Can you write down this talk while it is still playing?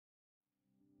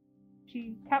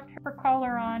She kept her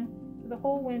collar on for the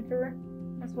whole winter,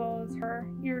 as well as her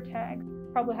ear tags.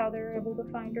 Probably how they were able to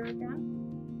find her again.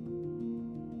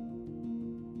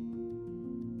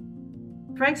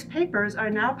 Frank's papers are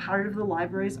now part of the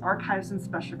library's archives and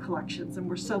special collections, and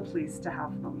we're so pleased to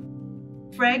have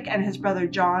them. Frank and his brother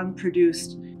John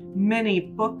produced many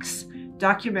books,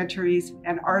 documentaries,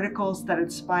 and articles that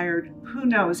inspired who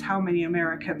knows how many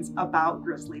Americans about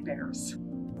grizzly bears.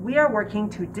 We are working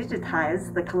to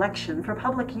digitize the collection for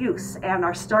public use and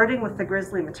are starting with the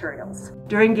grizzly materials.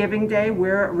 During Giving Day,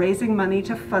 we're raising money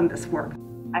to fund this work.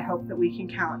 I hope that we can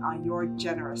count on your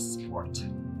generous support.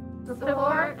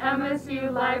 Support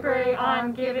MSU Library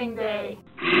on Giving Day.